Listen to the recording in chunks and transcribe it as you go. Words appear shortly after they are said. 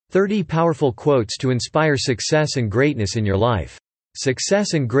30 powerful quotes to inspire success and greatness in your life.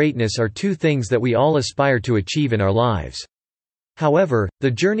 Success and greatness are two things that we all aspire to achieve in our lives. However,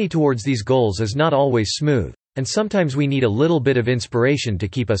 the journey towards these goals is not always smooth, and sometimes we need a little bit of inspiration to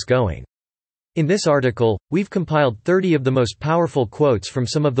keep us going. In this article, we've compiled 30 of the most powerful quotes from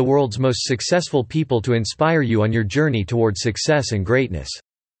some of the world's most successful people to inspire you on your journey towards success and greatness.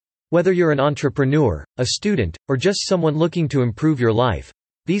 Whether you're an entrepreneur, a student, or just someone looking to improve your life,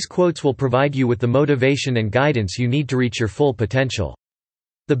 these quotes will provide you with the motivation and guidance you need to reach your full potential.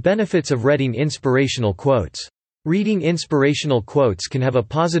 The benefits of reading inspirational quotes. Reading inspirational quotes can have a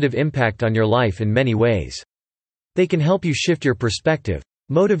positive impact on your life in many ways. They can help you shift your perspective,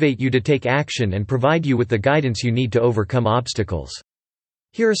 motivate you to take action, and provide you with the guidance you need to overcome obstacles.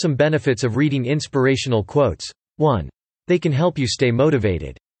 Here are some benefits of reading inspirational quotes. 1. They can help you stay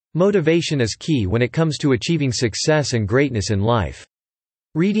motivated. Motivation is key when it comes to achieving success and greatness in life.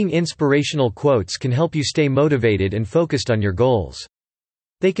 Reading inspirational quotes can help you stay motivated and focused on your goals.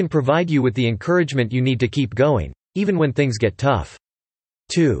 They can provide you with the encouragement you need to keep going, even when things get tough.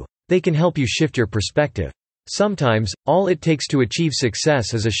 2. They can help you shift your perspective. Sometimes, all it takes to achieve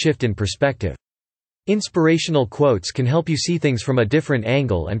success is a shift in perspective. Inspirational quotes can help you see things from a different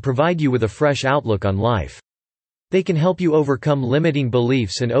angle and provide you with a fresh outlook on life. They can help you overcome limiting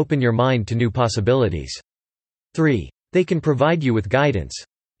beliefs and open your mind to new possibilities. 3. They can provide you with guidance.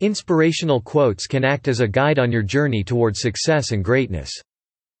 Inspirational quotes can act as a guide on your journey towards success and greatness.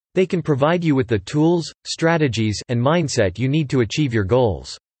 They can provide you with the tools, strategies, and mindset you need to achieve your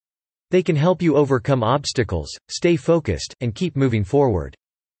goals. They can help you overcome obstacles, stay focused, and keep moving forward.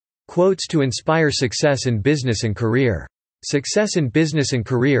 Quotes to inspire success in business and career. Success in business and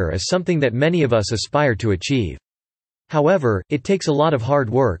career is something that many of us aspire to achieve. However, it takes a lot of hard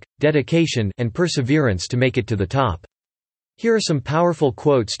work, dedication, and perseverance to make it to the top. Here are some powerful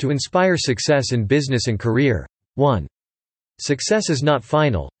quotes to inspire success in business and career. 1. Success is not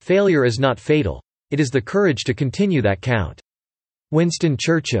final, failure is not fatal. It is the courage to continue that count. Winston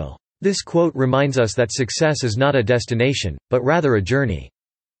Churchill. This quote reminds us that success is not a destination, but rather a journey.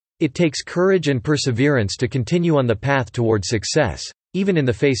 It takes courage and perseverance to continue on the path toward success, even in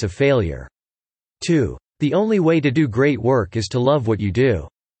the face of failure. 2. The only way to do great work is to love what you do.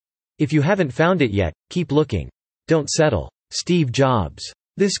 If you haven't found it yet, keep looking. Don't settle. Steve Jobs.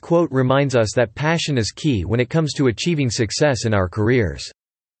 This quote reminds us that passion is key when it comes to achieving success in our careers.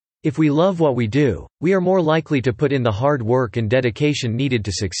 If we love what we do, we are more likely to put in the hard work and dedication needed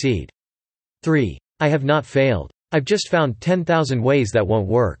to succeed. 3. I have not failed. I've just found 10,000 ways that won't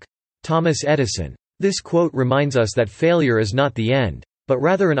work. Thomas Edison. This quote reminds us that failure is not the end, but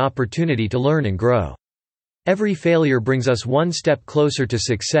rather an opportunity to learn and grow. Every failure brings us one step closer to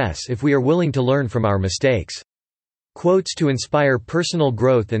success if we are willing to learn from our mistakes. Quotes to inspire personal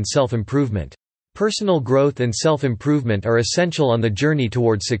growth and self-improvement. Personal growth and self-improvement are essential on the journey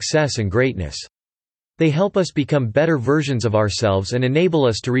toward success and greatness. They help us become better versions of ourselves and enable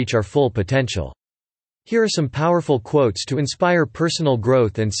us to reach our full potential. Here are some powerful quotes to inspire personal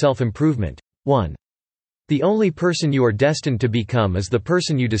growth and self-improvement. 1. The only person you are destined to become is the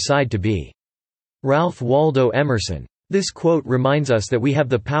person you decide to be. Ralph Waldo Emerson. This quote reminds us that we have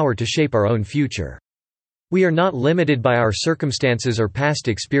the power to shape our own future. We are not limited by our circumstances or past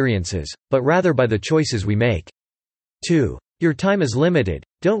experiences, but rather by the choices we make. 2. Your time is limited,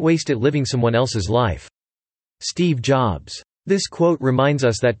 don't waste it living someone else's life. Steve Jobs. This quote reminds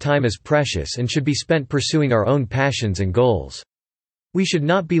us that time is precious and should be spent pursuing our own passions and goals. We should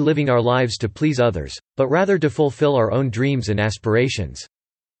not be living our lives to please others, but rather to fulfill our own dreams and aspirations.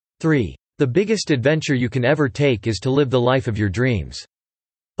 3. The biggest adventure you can ever take is to live the life of your dreams.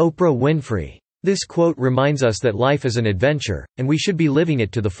 Oprah Winfrey. This quote reminds us that life is an adventure, and we should be living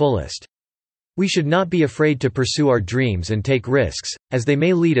it to the fullest. We should not be afraid to pursue our dreams and take risks, as they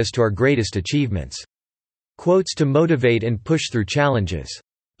may lead us to our greatest achievements. Quotes to motivate and push through challenges.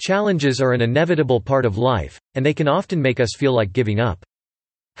 Challenges are an inevitable part of life, and they can often make us feel like giving up.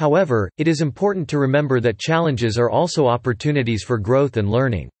 However, it is important to remember that challenges are also opportunities for growth and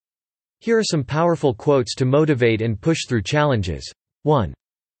learning. Here are some powerful quotes to motivate and push through challenges. 1.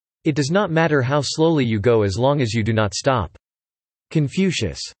 It does not matter how slowly you go as long as you do not stop.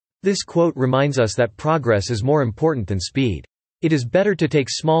 Confucius. This quote reminds us that progress is more important than speed. It is better to take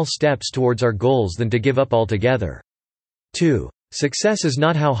small steps towards our goals than to give up altogether. 2. Success is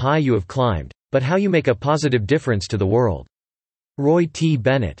not how high you have climbed, but how you make a positive difference to the world. Roy T.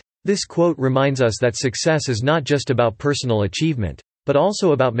 Bennett. This quote reminds us that success is not just about personal achievement, but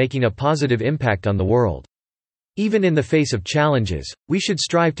also about making a positive impact on the world. Even in the face of challenges, we should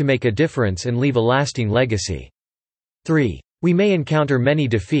strive to make a difference and leave a lasting legacy. 3. We may encounter many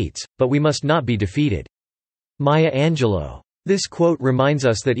defeats, but we must not be defeated. Maya Angelou. This quote reminds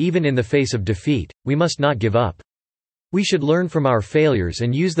us that even in the face of defeat, we must not give up. We should learn from our failures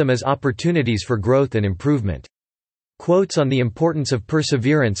and use them as opportunities for growth and improvement. Quotes on the importance of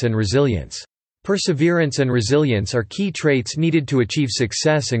perseverance and resilience. Perseverance and resilience are key traits needed to achieve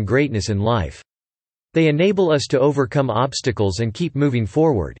success and greatness in life. They enable us to overcome obstacles and keep moving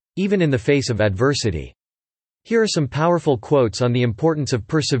forward, even in the face of adversity. Here are some powerful quotes on the importance of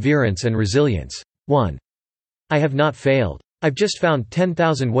perseverance and resilience. 1. I have not failed. I've just found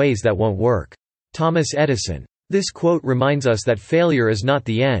 10,000 ways that won't work. Thomas Edison. This quote reminds us that failure is not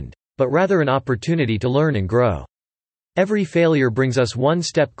the end, but rather an opportunity to learn and grow. Every failure brings us one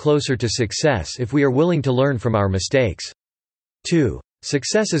step closer to success if we are willing to learn from our mistakes. 2.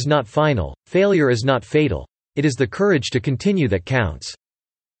 Success is not final, failure is not fatal. It is the courage to continue that counts.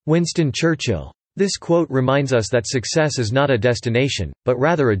 Winston Churchill. This quote reminds us that success is not a destination, but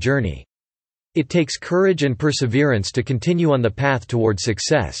rather a journey. It takes courage and perseverance to continue on the path toward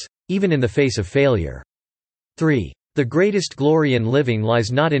success, even in the face of failure. 3. The greatest glory in living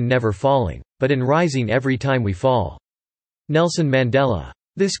lies not in never falling, but in rising every time we fall. Nelson Mandela.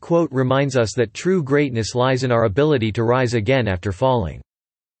 This quote reminds us that true greatness lies in our ability to rise again after falling.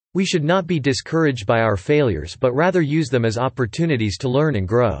 We should not be discouraged by our failures but rather use them as opportunities to learn and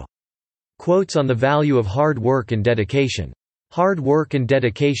grow. Quotes on the value of hard work and dedication. Hard work and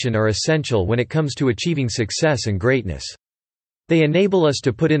dedication are essential when it comes to achieving success and greatness. They enable us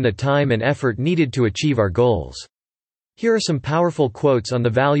to put in the time and effort needed to achieve our goals. Here are some powerful quotes on the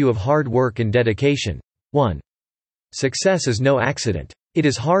value of hard work and dedication. 1. Success is no accident. It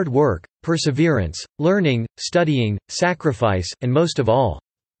is hard work, perseverance, learning, studying, sacrifice, and most of all,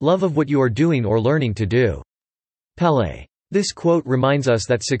 love of what you are doing or learning to do. Pele. This quote reminds us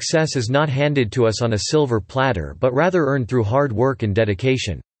that success is not handed to us on a silver platter but rather earned through hard work and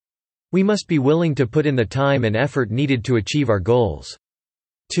dedication. We must be willing to put in the time and effort needed to achieve our goals.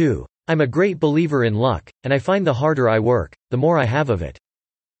 2. I'm a great believer in luck, and I find the harder I work, the more I have of it.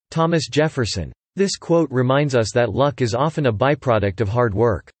 Thomas Jefferson. This quote reminds us that luck is often a byproduct of hard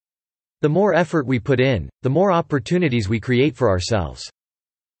work. The more effort we put in, the more opportunities we create for ourselves.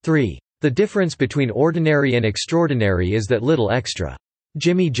 3. The difference between ordinary and extraordinary is that little extra.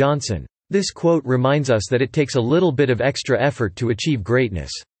 Jimmy Johnson. This quote reminds us that it takes a little bit of extra effort to achieve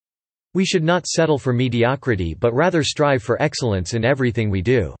greatness. We should not settle for mediocrity but rather strive for excellence in everything we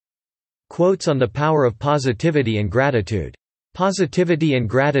do. Quotes on the power of positivity and gratitude. Positivity and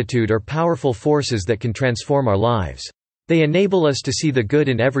gratitude are powerful forces that can transform our lives. They enable us to see the good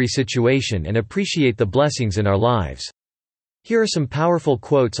in every situation and appreciate the blessings in our lives. Here are some powerful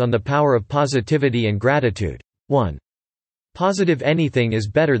quotes on the power of positivity and gratitude. 1. Positive anything is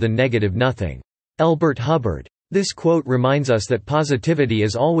better than negative nothing. Elbert Hubbard. This quote reminds us that positivity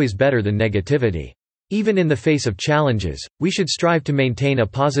is always better than negativity. Even in the face of challenges, we should strive to maintain a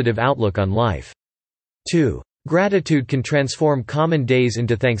positive outlook on life. 2. Gratitude can transform common days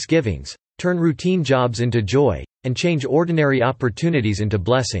into thanksgivings, turn routine jobs into joy, and change ordinary opportunities into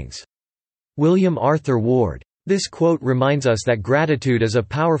blessings. William Arthur Ward. This quote reminds us that gratitude is a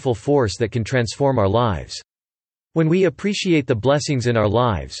powerful force that can transform our lives. When we appreciate the blessings in our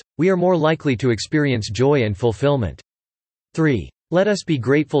lives, we are more likely to experience joy and fulfillment. 3. Let us be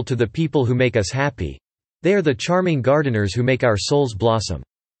grateful to the people who make us happy. They are the charming gardeners who make our souls blossom.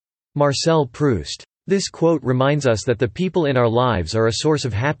 Marcel Proust. This quote reminds us that the people in our lives are a source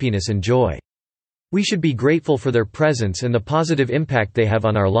of happiness and joy. We should be grateful for their presence and the positive impact they have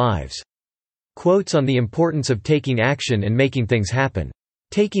on our lives. Quotes on the importance of taking action and making things happen.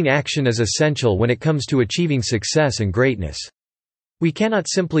 Taking action is essential when it comes to achieving success and greatness. We cannot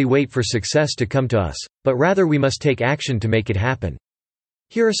simply wait for success to come to us, but rather we must take action to make it happen.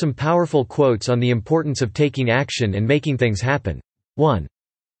 Here are some powerful quotes on the importance of taking action and making things happen. 1.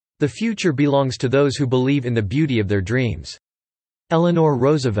 The future belongs to those who believe in the beauty of their dreams. Eleanor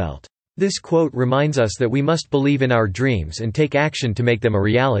Roosevelt. This quote reminds us that we must believe in our dreams and take action to make them a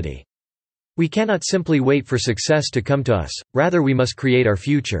reality. We cannot simply wait for success to come to us, rather we must create our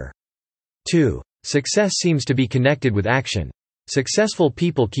future. 2. Success seems to be connected with action. Successful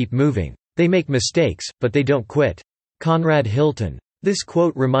people keep moving. They make mistakes, but they don't quit. Conrad Hilton. This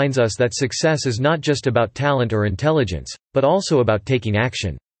quote reminds us that success is not just about talent or intelligence, but also about taking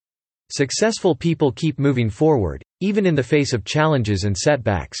action. Successful people keep moving forward, even in the face of challenges and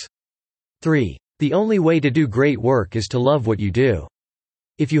setbacks. 3. The only way to do great work is to love what you do.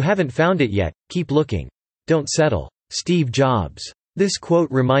 If you haven't found it yet, keep looking. Don't settle. Steve Jobs. This quote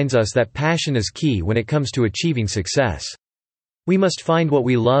reminds us that passion is key when it comes to achieving success. We must find what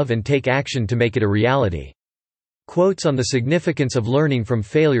we love and take action to make it a reality. Quotes on the significance of learning from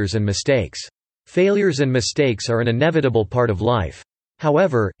failures and mistakes. Failures and mistakes are an inevitable part of life.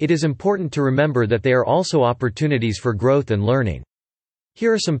 However, it is important to remember that they are also opportunities for growth and learning.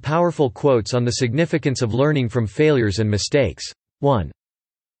 Here are some powerful quotes on the significance of learning from failures and mistakes. 1.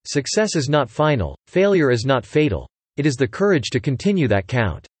 Success is not final, failure is not fatal. It is the courage to continue that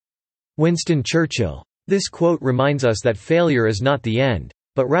count. Winston Churchill. This quote reminds us that failure is not the end,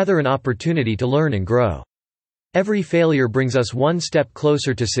 but rather an opportunity to learn and grow. Every failure brings us one step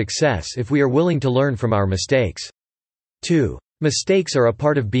closer to success if we are willing to learn from our mistakes. 2. Mistakes are a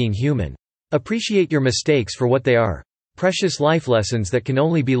part of being human. Appreciate your mistakes for what they are. Precious life lessons that can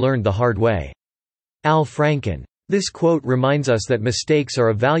only be learned the hard way. Al Franken. This quote reminds us that mistakes are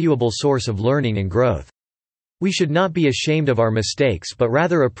a valuable source of learning and growth. We should not be ashamed of our mistakes but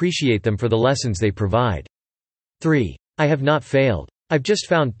rather appreciate them for the lessons they provide. 3. I have not failed. I've just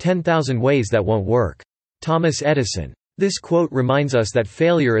found 10,000 ways that won't work. Thomas Edison. This quote reminds us that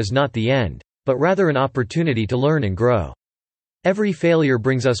failure is not the end, but rather an opportunity to learn and grow. Every failure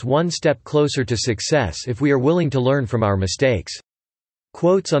brings us one step closer to success if we are willing to learn from our mistakes.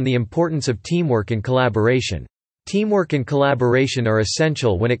 Quotes on the importance of teamwork and collaboration. Teamwork and collaboration are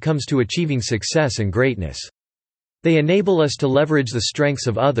essential when it comes to achieving success and greatness. They enable us to leverage the strengths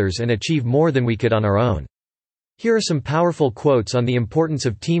of others and achieve more than we could on our own. Here are some powerful quotes on the importance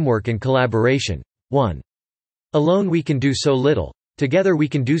of teamwork and collaboration. 1. Alone we can do so little. Together we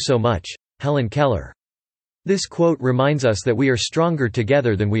can do so much. Helen Keller. This quote reminds us that we are stronger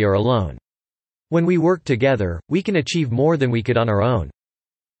together than we are alone. When we work together, we can achieve more than we could on our own.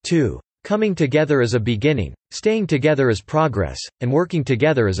 2. Coming together is a beginning, staying together is progress, and working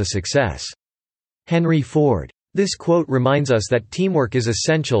together is a success. Henry Ford. This quote reminds us that teamwork is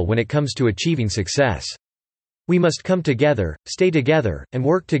essential when it comes to achieving success. We must come together, stay together, and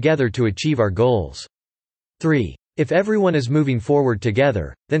work together to achieve our goals. 3. If everyone is moving forward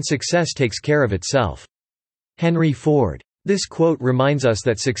together, then success takes care of itself. Henry Ford. This quote reminds us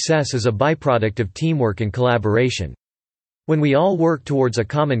that success is a byproduct of teamwork and collaboration. When we all work towards a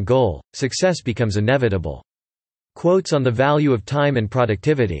common goal, success becomes inevitable. Quotes on the value of time and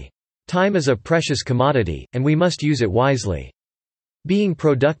productivity. Time is a precious commodity, and we must use it wisely. Being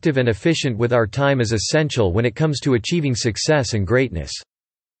productive and efficient with our time is essential when it comes to achieving success and greatness.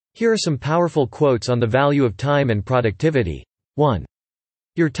 Here are some powerful quotes on the value of time and productivity. 1.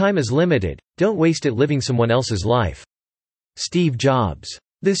 Your time is limited, don't waste it living someone else's life. Steve Jobs.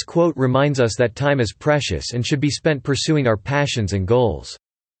 This quote reminds us that time is precious and should be spent pursuing our passions and goals.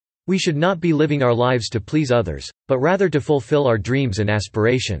 We should not be living our lives to please others, but rather to fulfill our dreams and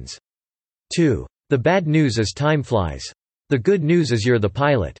aspirations. 2. The bad news is time flies. The good news is you're the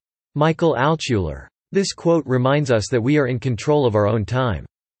pilot. Michael Altshuler. This quote reminds us that we are in control of our own time.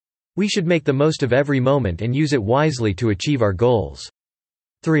 We should make the most of every moment and use it wisely to achieve our goals.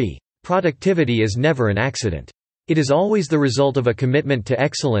 3. Productivity is never an accident. It is always the result of a commitment to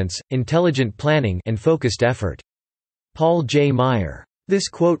excellence, intelligent planning, and focused effort. Paul J. Meyer. This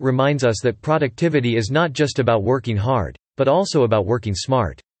quote reminds us that productivity is not just about working hard, but also about working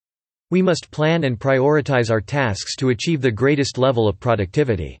smart. We must plan and prioritize our tasks to achieve the greatest level of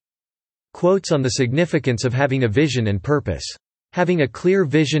productivity. Quotes on the significance of having a vision and purpose. Having a clear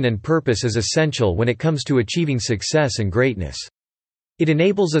vision and purpose is essential when it comes to achieving success and greatness. It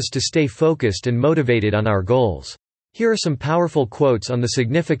enables us to stay focused and motivated on our goals. Here are some powerful quotes on the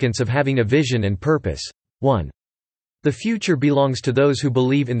significance of having a vision and purpose. 1. The future belongs to those who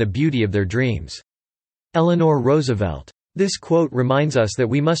believe in the beauty of their dreams. Eleanor Roosevelt. This quote reminds us that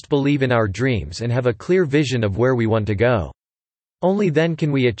we must believe in our dreams and have a clear vision of where we want to go. Only then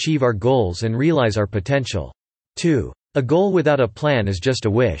can we achieve our goals and realize our potential. 2. A goal without a plan is just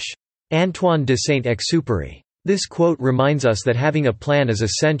a wish. Antoine de Saint-Exupéry. This quote reminds us that having a plan is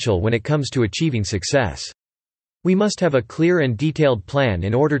essential when it comes to achieving success. We must have a clear and detailed plan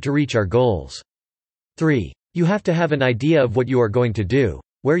in order to reach our goals. 3. You have to have an idea of what you are going to do,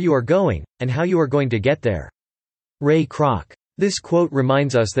 where you are going, and how you are going to get there. Ray Kroc. This quote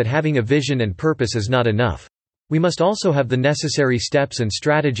reminds us that having a vision and purpose is not enough. We must also have the necessary steps and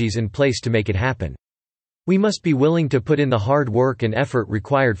strategies in place to make it happen. We must be willing to put in the hard work and effort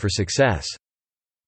required for success.